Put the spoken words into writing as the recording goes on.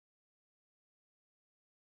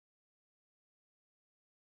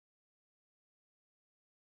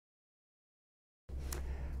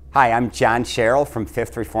Hi, I'm Jon Sherrill from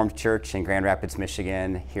Fifth Reformed Church in Grand Rapids,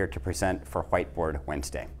 Michigan, here to present for Whiteboard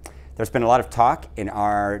Wednesday. There's been a lot of talk in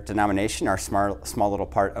our denomination, our small little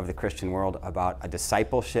part of the Christian world, about a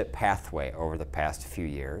discipleship pathway over the past few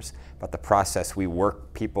years, about the process we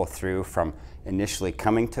work people through from initially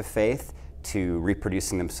coming to faith to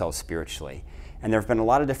reproducing themselves spiritually. And there have been a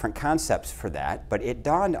lot of different concepts for that, but it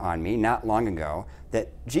dawned on me not long ago that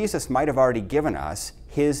Jesus might have already given us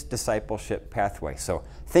his discipleship pathway. So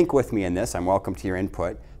think with me in this. I'm welcome to your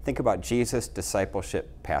input. Think about Jesus'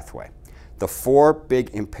 discipleship pathway. The four big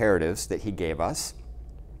imperatives that he gave us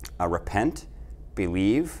are repent,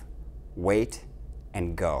 believe, wait,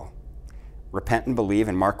 and go. Repent and believe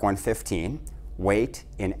in Mark 1:15. Wait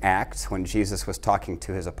in Acts when Jesus was talking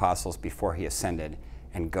to his apostles before he ascended,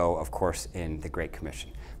 and go, of course, in the Great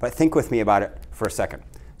Commission. But think with me about it for a second.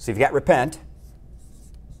 So you've got repent.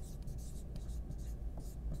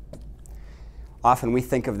 Often we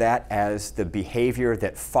think of that as the behavior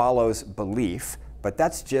that follows belief, but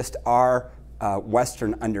that's just our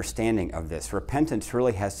Western understanding of this. Repentance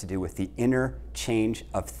really has to do with the inner change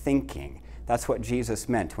of thinking. That's what Jesus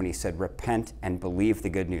meant when he said, repent and believe the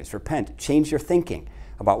good news. Repent, change your thinking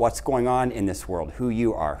about what's going on in this world, who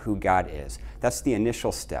you are, who God is. That's the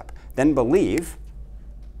initial step. Then believe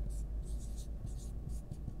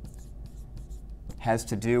has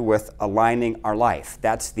to do with aligning our life.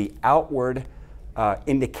 That's the outward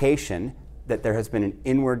indication that there has been an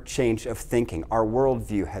inward change of thinking. Our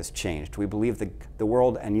worldview has changed. We believe the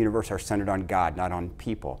world and universe are centered on God, not on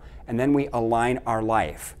people. And then we align our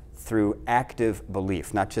life through active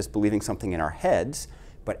belief, not just believing something in our heads,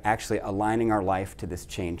 but actually aligning our life to this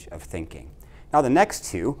change of thinking. Now the next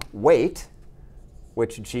two, wait,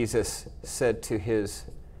 which Jesus said to his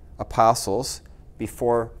apostles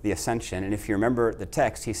before the ascension, and if you remember the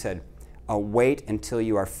text, he said, wait until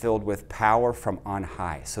you are filled with power from on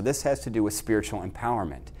high. So this has to do with spiritual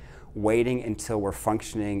empowerment, waiting until we're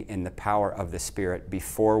functioning in the power of the Spirit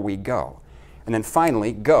before we go. And then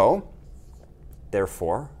finally, go,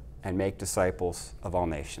 therefore, and make disciples of all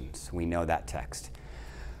nations. We know that text.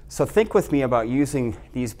 So think with me about using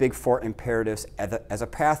these big four imperatives as a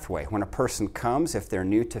pathway. When a person comes, if they're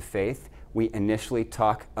new to faith, we initially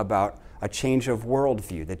talk about a change of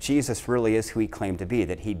worldview, that Jesus really is who he claimed to be,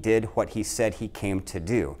 that he did what he said he came to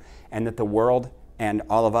do, and that the world and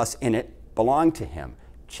all of us in it belong to him.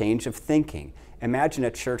 Change of thinking. Imagine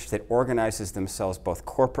a church that organizes themselves both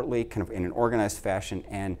corporately, kind of in an organized fashion,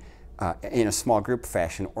 and in a small group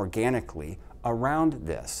fashion, organically, around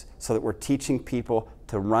this, so that we're teaching people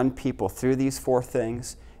to run people through these four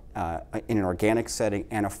things in an organic setting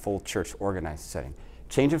and a full church organized setting.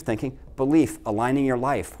 Change of thinking, belief, aligning your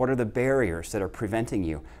life. What are the barriers that are preventing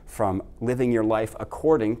you from living your life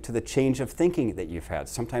according to the change of thinking that you've had?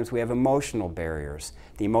 Sometimes we have emotional barriers.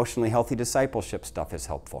 The emotionally healthy discipleship stuff is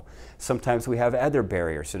helpful. Sometimes we have other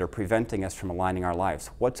barriers that are preventing us from aligning our lives.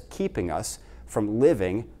 What's keeping us from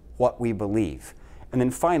living what we believe? And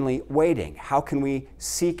then finally, waiting. How can we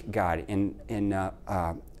seek God in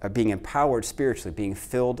being empowered spiritually, being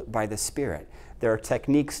filled by the Spirit? There are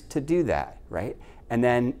techniques to do that, right? And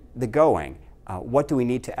then the going. What do we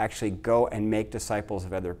need to actually go and make disciples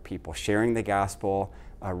of other people? Sharing the gospel,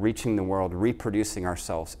 reaching the world, reproducing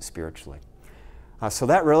ourselves spiritually. So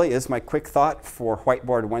that really is my quick thought for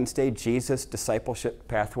Whiteboard Wednesday, Jesus' discipleship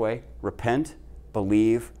pathway. Repent,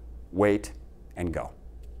 believe, wait, and go.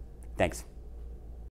 Thanks.